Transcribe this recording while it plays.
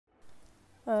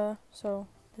So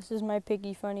this is my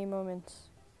Piggy funny moments.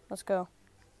 Let's go.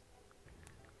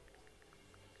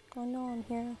 Oh no, I'm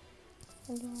here.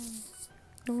 Hold on.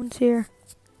 No one's here.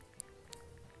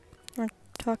 We're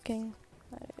talking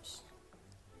letters.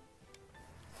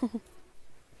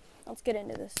 Let's get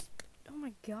into this. Oh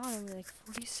my god, only like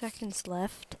 40 seconds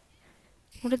left.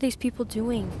 What are these people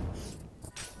doing?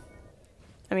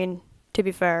 I mean, to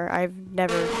be fair, I've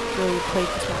never really played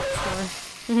this map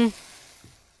before.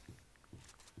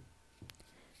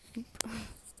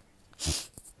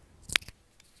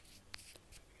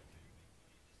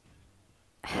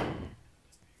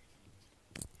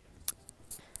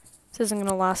 This isn't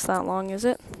gonna last that long, is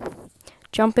it?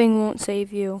 Jumping won't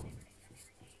save you.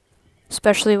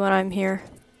 Especially when I'm here.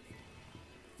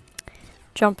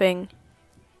 Jumping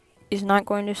is not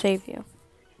going to save you.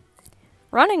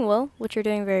 Running will, which you're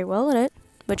doing very well at it,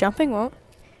 but jumping won't.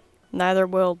 Neither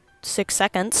will 6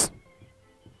 seconds.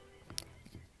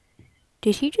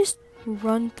 Did he just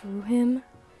run through him?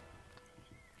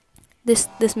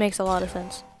 This makes a lot of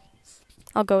sense.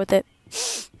 I'll go with it.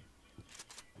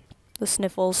 The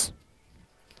sniffles.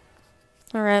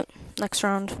 Alright, next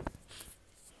round.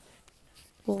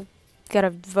 We'll get a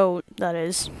vote, that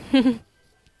is.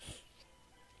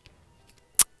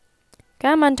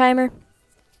 Come on, timer.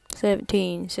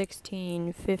 17,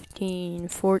 16, 15,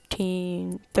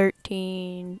 14,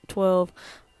 13, 12,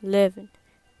 11,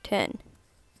 10,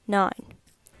 9,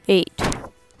 8,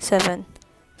 7,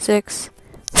 6,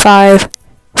 5,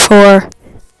 4,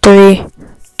 3,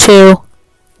 2,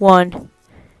 1.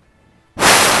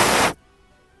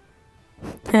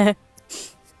 I'm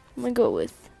gonna go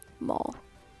with mall.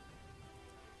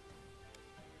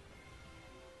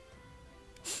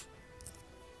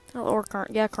 Oh, or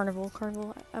carnival.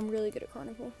 Carnival. I'm really good at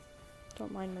carnival.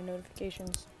 Don't mind my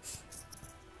notifications.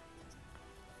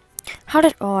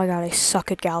 Oh, I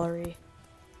suck at gallery.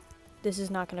 This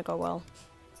is not gonna go well.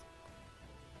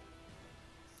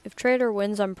 If trader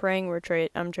wins, I'm praying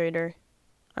I'm trader.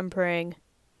 I'm praying.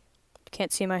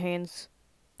 Can't see my hands,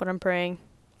 but I'm praying.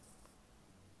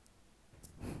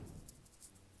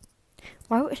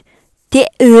 Why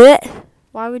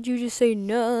would you just say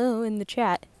no in the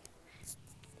chat?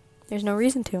 There's no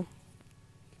reason to.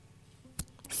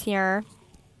 Sierra.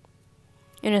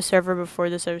 In a server before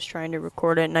this, I was trying to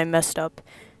record it and I messed up.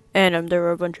 And there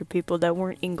were a bunch of people that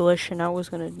weren't English and I was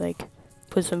gonna like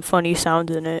put some funny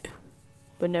sounds in it.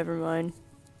 But never mind.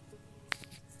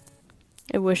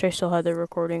 I wish I still had the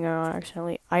recording. I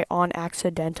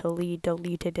accidentally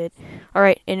deleted it.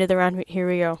 Alright, into the round. Here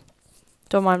we go.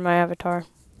 Don't mind my avatar.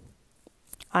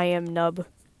 I am Nub.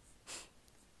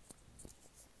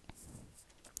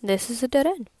 This is a dead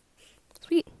end.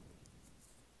 Sweet.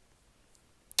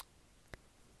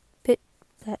 Pit,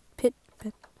 pat,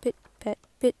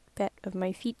 of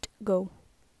my feet go.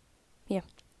 Yeah.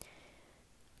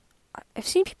 I've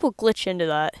seen people glitch into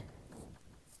that.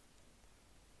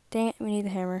 Dang it, we need the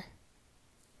hammer.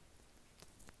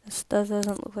 This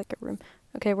doesn't look like a room.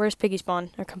 Okay, where's Piggy spawn?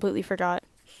 I completely forgot.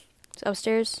 It's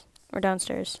upstairs or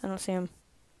downstairs? I don't see him.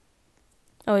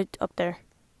 Oh, it's up there.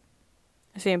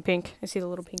 I see him pink. I see the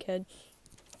little pink head.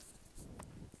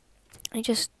 I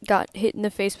just got hit in the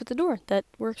face with the door. That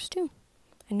works too.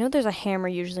 I know there's a hammer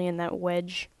usually in that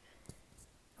wedge.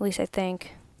 At least I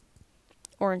think.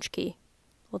 Orange key.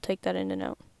 We'll take that into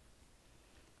note.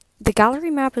 The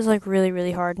gallery map is like really,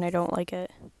 really hard and I don't like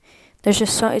it. It's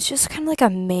just kind of like a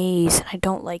maze and I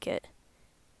don't like it.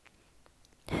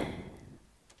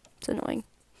 It's annoying.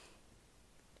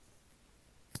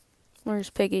 Where's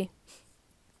Piggy?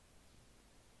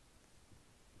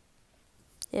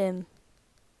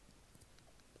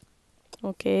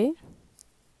 Okay.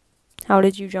 How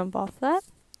did you jump off that?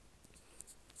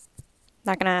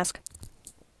 Not gonna ask.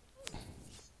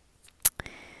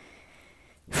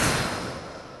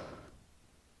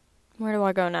 Where do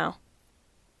I go now?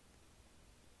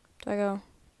 Do I go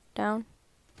down?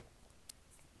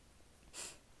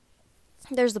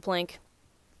 There's the plank.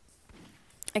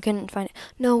 I couldn't find it.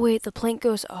 No, wait, the plank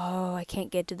goes... Oh, I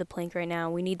can't get to the plank right now.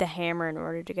 We need the hammer in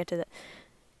order to get to the...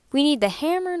 We need the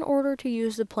hammer in order to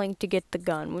use the plank to get the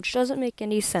gun, which doesn't make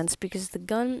any sense because the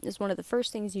gun is one of the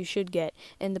first things you should get,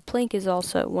 and the plank is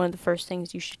also one of the first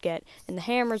things you should get, and the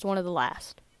hammer is one of the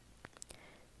last.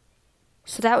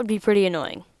 So that would be pretty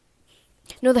annoying.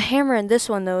 No, the hammer in this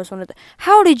one, though, is one of the...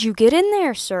 How did you get in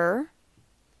there, sir?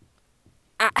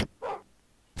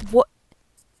 What?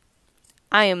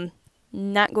 I am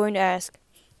not going to ask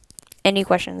any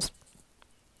questions.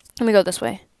 Let me go this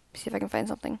way. See if I can find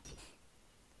something.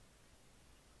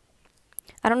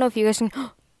 I don't know if you guys can...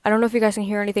 I don't know if you guys can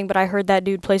hear anything, but I heard that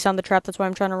dude place down the trap. That's why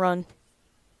I'm trying to run.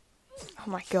 Oh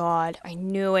my god, I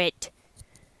knew it.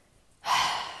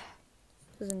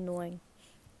 This is annoying.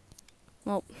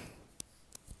 Well,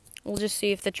 we'll just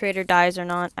see if the traitor dies or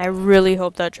not. I really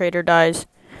hope that traitor dies.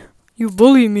 You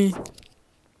bully me.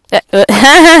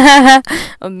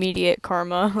 Immediate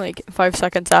karma, like 5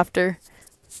 seconds after.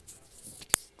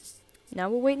 Now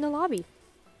we'll wait in the lobby.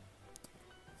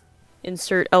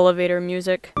 Insert elevator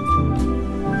music.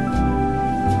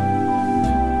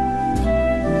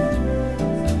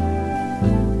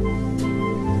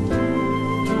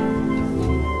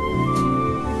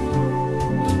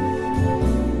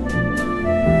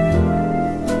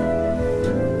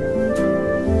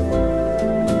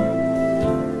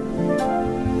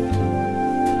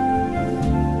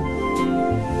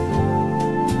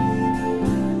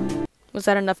 Was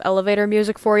that enough elevator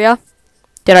music for ya?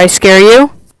 Did I scare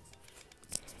you?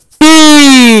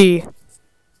 E!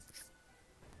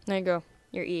 There you go.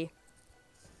 Your E.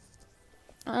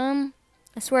 I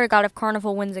swear to God, if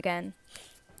Carnival wins again.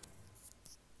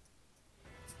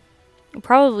 It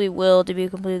probably will, to be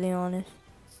completely honest.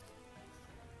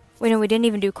 Wait, no, we didn't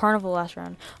even do Carnival last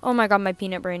round. Oh my God, my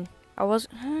peanut brain. I was...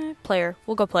 player.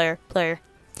 We'll go player. Player.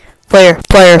 Player,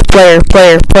 player, player,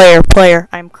 player, player, player.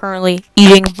 I'm currently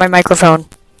eating my microphone.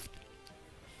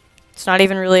 It's not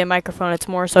even really a microphone, it's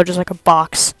more so just like a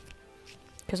box.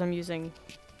 Because I'm using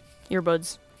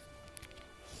earbuds.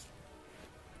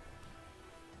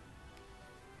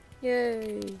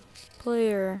 Yay.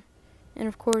 Player. And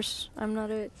of course, I'm not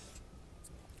it.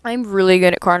 I'm really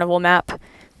good at Carnival map.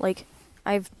 Like,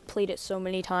 I've played it so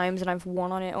many times and I've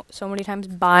won on it so many times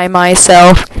by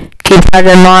myself. Keep that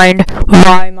in mind.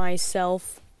 By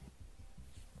myself.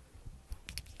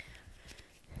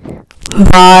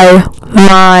 By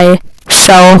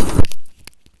myself.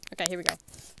 Okay, here we go.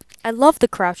 I love the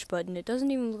crouch button. It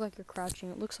doesn't even look like you're crouching.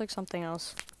 It looks like something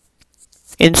else.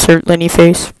 Insert Lenny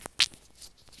face.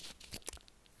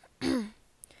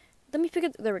 Let me pick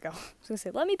up... There we go. I was going to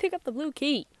say, let me pick up the blue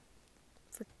key.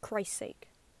 For Christ's sake.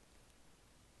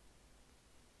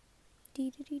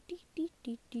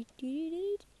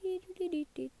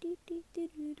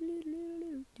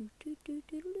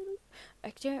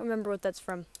 I can't remember what that's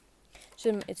from.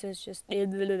 It's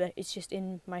just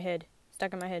in my head.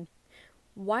 Stuck in my head.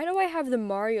 Why do I have the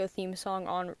Mario theme song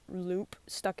on loop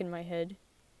stuck in my head?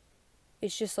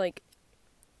 It's just like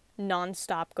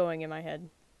non-stop going in my head.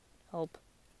 Help.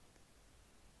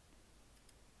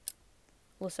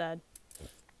 A little sad.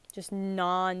 Just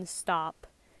non-stop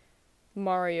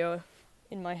Mario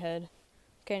in my head.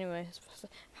 Okay, anyway.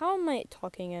 How am I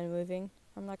talking and moving?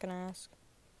 I'm not gonna ask.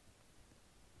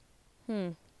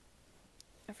 I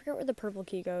forget where the purple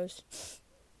key goes.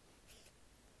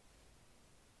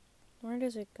 Where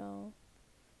does it go?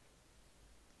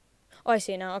 Oh, I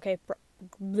see it now. Okay.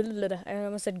 I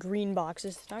almost said green box.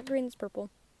 It's not green, it's purple.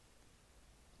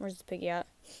 Where's the piggy at?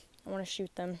 I want to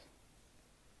shoot them.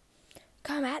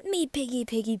 Come at me, piggy,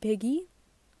 piggy, piggy.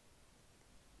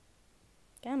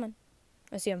 Come on.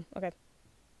 I see him. Okay.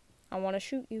 I want to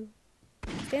shoot you.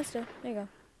 Stand still. There you go.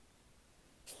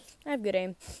 I have good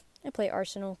aim. I play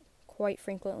Arsenal quite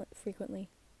frequently.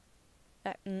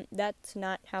 That's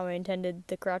not how I intended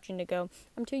the crouching to go.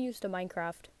 I'm too used to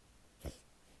Minecraft.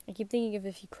 I keep thinking of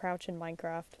if you crouch in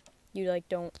Minecraft, you like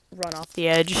don't run off the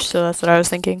edge, so that's what I was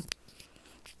thinking.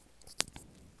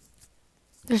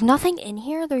 There's nothing in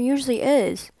here? There usually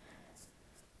is.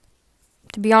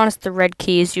 To be honest, the red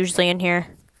key is usually in here.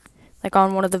 Like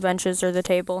on one of the benches or the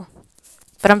table.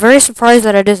 But I'm very surprised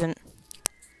that it isn't.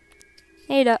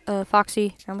 Hey,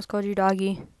 Foxy. I almost called you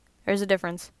Doggy. There's a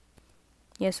difference.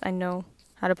 Yes, I know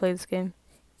how to play this game.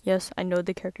 Yes, I know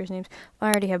the characters' names. I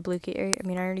already have blue key. I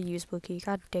already used blue key.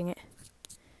 God dang it.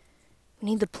 We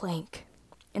need the plank.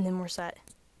 And then we're set.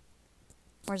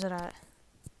 Where's it at?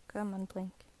 Come on,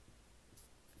 plank.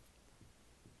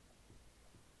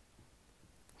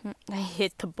 I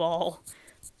hit the ball.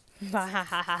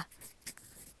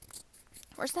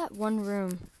 Where's that one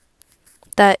room?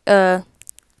 That,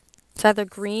 it's either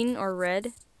green or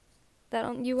red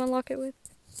that you unlock it with?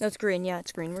 No, it's green. Yeah,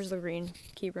 it's green. Where's the green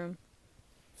key room?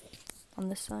 On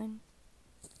this side?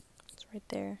 It's right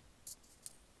there.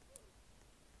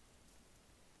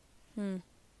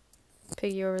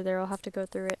 Piggy over there. I'll have to go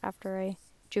through it after I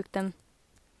juke them.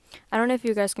 I don't know if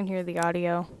you guys can hear the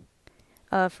audio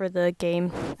for the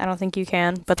game. I don't think you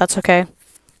can, but that's okay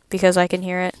because I can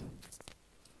hear it.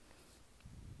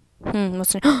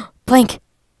 What's it? Plank!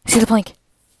 See the plank?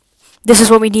 This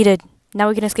is what we needed. Now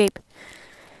we can escape.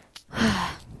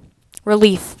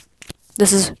 Relief.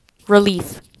 This is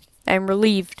relief. I'm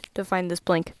relieved to find this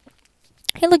plank.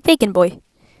 Hey, look, Bacon Boy.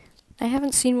 I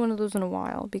haven't seen one of those in a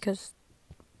while because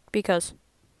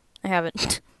I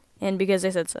haven't. And because I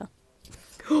said so.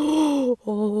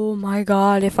 Oh my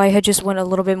god, if I had just went a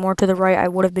little bit more to the right, I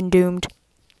would have been doomed.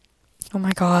 Oh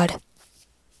my god.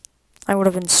 I would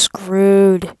have been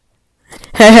screwed.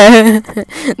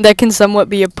 That can somewhat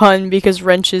be a pun because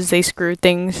wrenches, they screw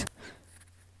things.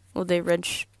 Well, they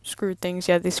screw things.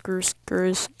 Yeah, they screw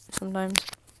screws sometimes.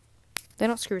 They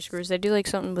don't screw screws. They do like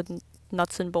something with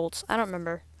nuts and bolts. I don't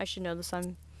remember. I should know this. I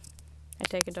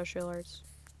take industrial arts.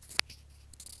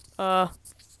 That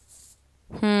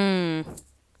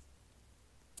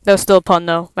was still a pun,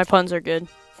 though. My puns are good.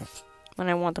 When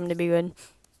I want them to be good.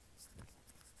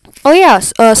 Oh,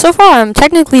 yes. So far, I'm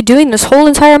technically doing this whole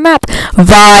entire map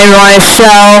by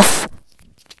myself.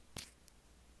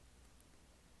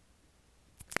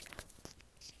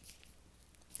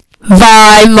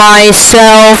 By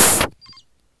myself.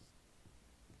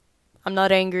 I'm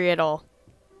not angry at all.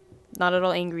 Not at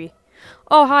all angry.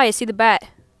 Oh, hi. I see the bat.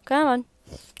 Come on.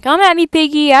 Come at me,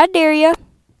 Piggy. I dare ya.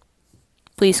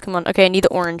 Please, come on. Okay, I need the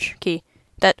orange key.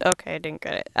 Okay, I didn't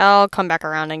get it. I'll come back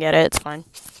around and get it. It's fine.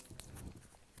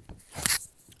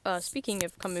 Speaking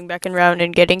of coming back around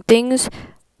and getting things,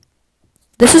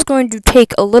 this is going to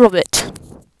take a little bit.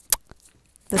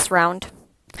 This round.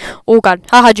 Oh god.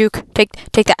 Haha, juke. Take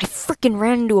that. I freaking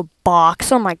ran into a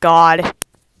box. Oh my god.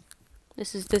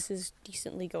 This is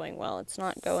decently going well. It's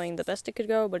not going the best it could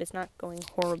go, but it's not going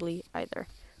horrible either.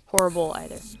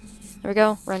 There we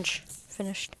go. Wrench.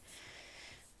 Finished.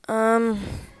 I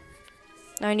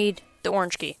need the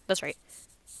orange key. That's right.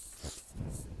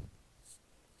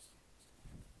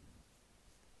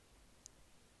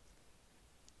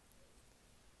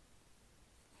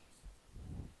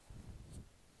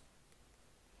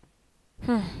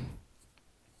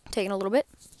 Taking a little bit.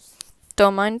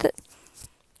 Don't mind it.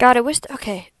 God, I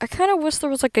kind of wish there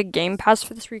was like a game pass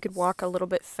for this where you could walk a little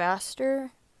bit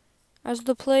faster as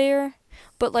the player,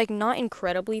 but like not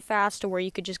incredibly fast to where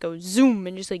you could just go zoom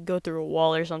and just like go through a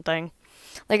wall or something.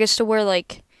 Like it's to where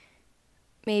like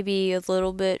maybe a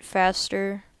little bit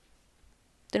faster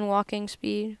than walking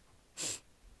speed.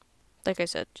 Like I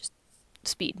said, just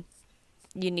speed.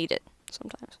 You need it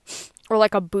sometimes. Or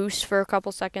like a boost for a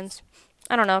couple seconds.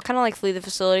 I don't know, kind of like Flee the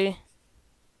Facility,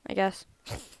 I guess.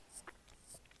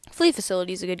 Flee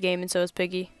Facility is a good game, and so is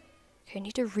Piggy. Okay, I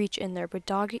need to reach in there,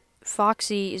 but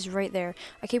Foxy is right there.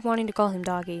 I keep wanting to call him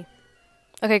Doggy.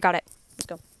 Okay, got it. Let's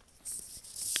go.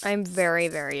 I'm very,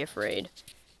 very afraid.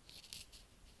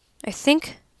 I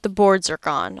think the boards are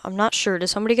gone. I'm not sure. Did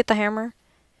somebody get the hammer?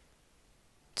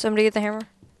 Did somebody get the hammer?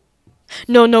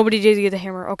 No, nobody did get the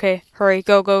hammer. Okay, hurry.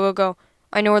 Go, go, go, go.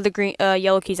 I know where the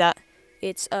yellow key's at.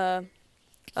 It's,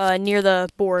 near the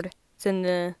board. It's in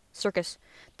the circus.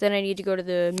 Then I need to go to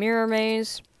the mirror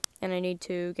maze, and I need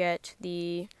to get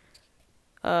the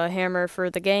hammer for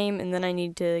the game, and then I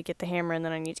need to get the hammer, and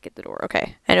then I need to get the door.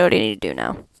 Okay, I know what I need to do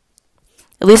now.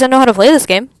 At least I know how to play this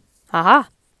game. Haha.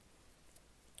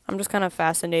 I'm just kind of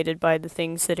fascinated by the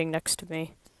thing sitting next to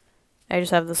me. I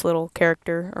just have this little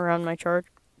character around my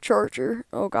charger.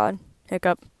 Oh god,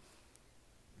 hiccup.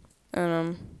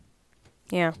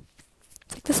 Yeah.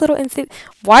 It's like this little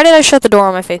Why did I shut the door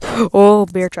on my face? Oh,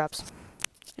 bear traps.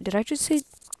 Did I just say?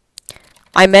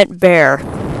 I meant bear.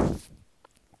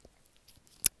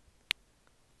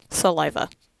 Saliva.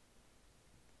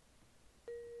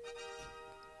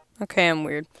 Okay, I'm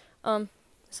weird.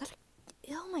 Is that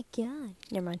oh my god.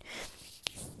 Never mind.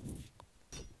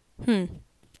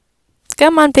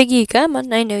 Come on, Piggy, come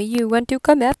on. I know you want to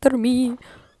come after me.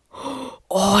 Oh,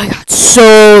 I got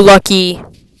so lucky.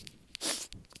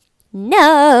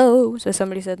 No. So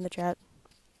somebody said in the chat.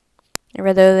 I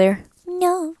read that over there.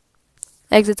 No.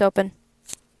 Exit's open.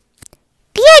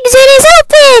 The exit is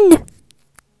open!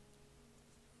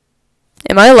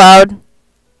 Am I loud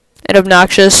and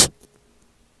obnoxious?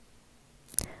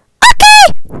 Okay!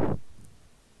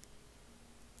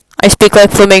 I speak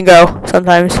like Flamingo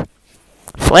sometimes.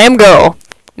 Flamgo.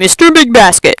 Mr. Big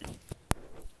Basket.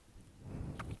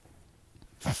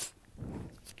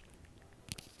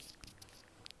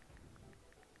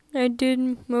 I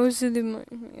did most of the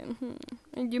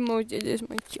I did most of this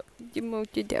myself. I did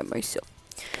most of that myself.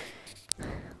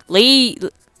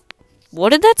 What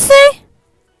did that say?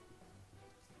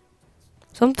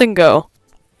 Something go.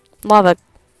 Lava.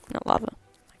 Not lava.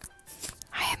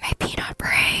 I am a peanut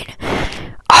brain.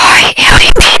 I am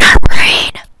a peanut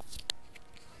brain.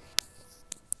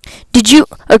 Did you?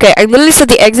 Okay, I literally said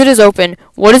the exit is open.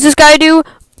 What does this guy do?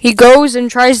 He goes and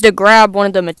tries to grab one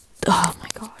of them. Oh my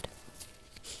god.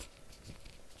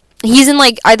 He's in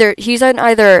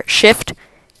either shift.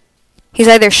 He's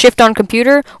either shift on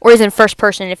computer or he's in first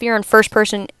person. If you're in first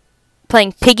person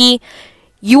playing Piggy,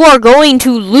 you are going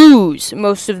to lose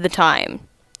most of the time.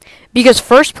 Because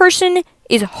first person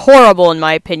is horrible in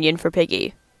my opinion for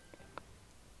Piggy.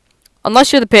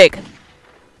 Unless you're the pig.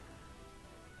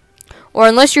 Or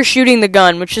unless you're shooting the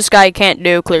gun, which this guy can't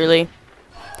do, clearly.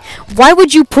 Why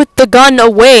would you put the gun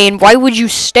away and why would you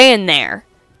stand there?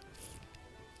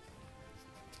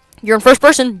 You're in first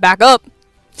person, back up.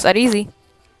 It's that easy.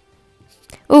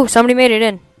 Ooh, somebody made it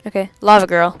in. Okay, lava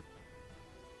girl.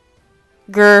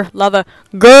 Grr, lava.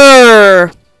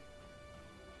 Grr!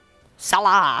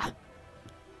 Salah.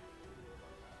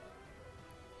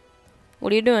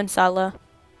 What are you doing, Salah?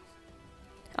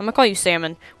 I'm gonna call you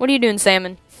Salmon. What are you doing,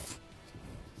 Salmon?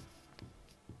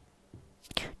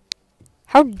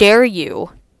 How dare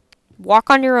you? Walk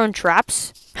on your own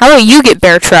traps? How about you get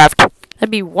bear trapped? That'd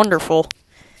be wonderful.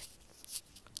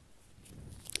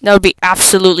 That would be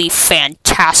absolutely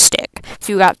fantastic if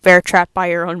you got bear trapped by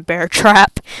your own bear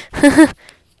trap.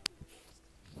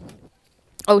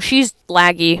 Oh, she's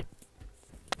laggy.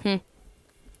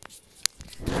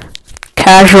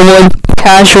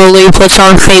 Casually puts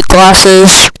on fake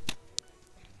glasses.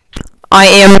 I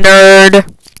am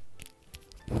nerd.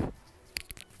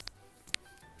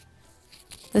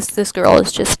 This girl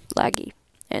is just laggy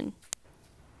and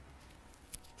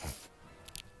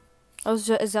I was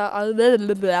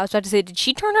about to say, did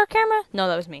she turn her camera? No,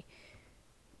 that was me.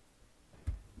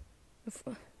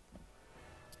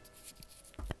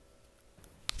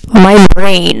 My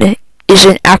brain is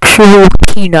an actual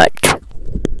peanut.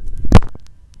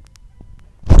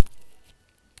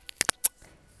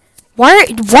 Why are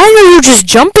you just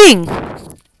jumping?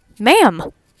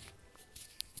 Ma'am.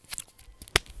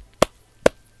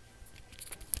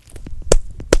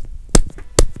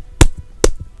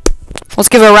 Let's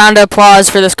give a round of applause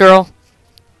for this girl.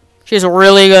 She's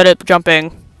really good at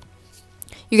jumping.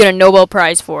 You get a Nobel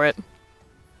Prize for it.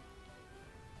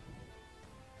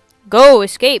 Go,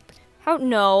 escape. How?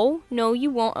 No, you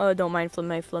won't. Don't mind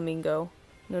my flamingo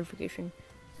notification.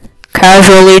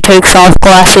 Casually takes off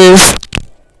glasses.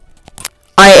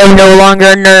 I am no longer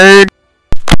a nerd.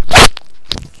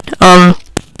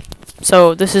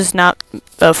 So this is not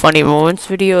a funny moments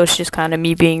video. It's just kind of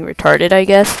me being retarded, I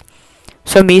guess.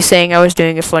 So me saying I was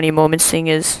doing a funny moments thing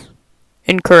is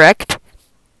incorrect.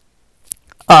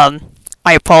 I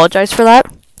apologize for that.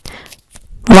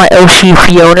 My OC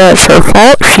Fiona, it's her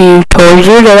fault. She told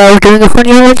you that I was doing a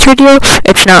funny moments video.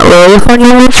 It's not really a funny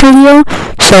moments video.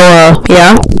 So,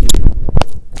 yeah.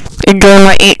 Enjoy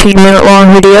my 18-minute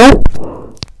long video.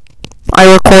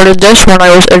 I recorded this when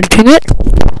I was editing it.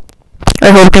 I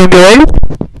hope you enjoyed.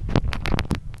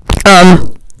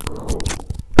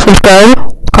 Subscribe,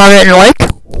 comment, and like.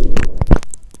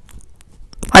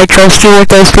 I trust you with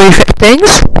those three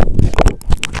things.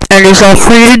 And it's all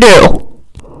free to do.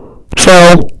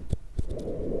 So,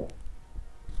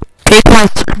 take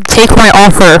my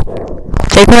offer.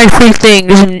 Take my free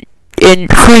things and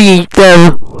free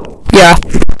them. Yeah.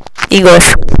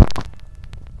 English.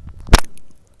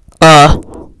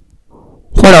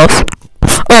 What else?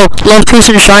 Oh, Love Peace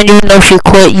and Shine, even though she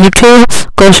quit YouTube.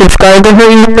 Go subscribe to her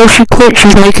even though she quit.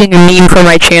 She's making a meme for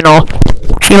my channel.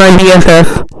 She my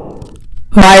BFF.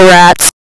 Bye, rats.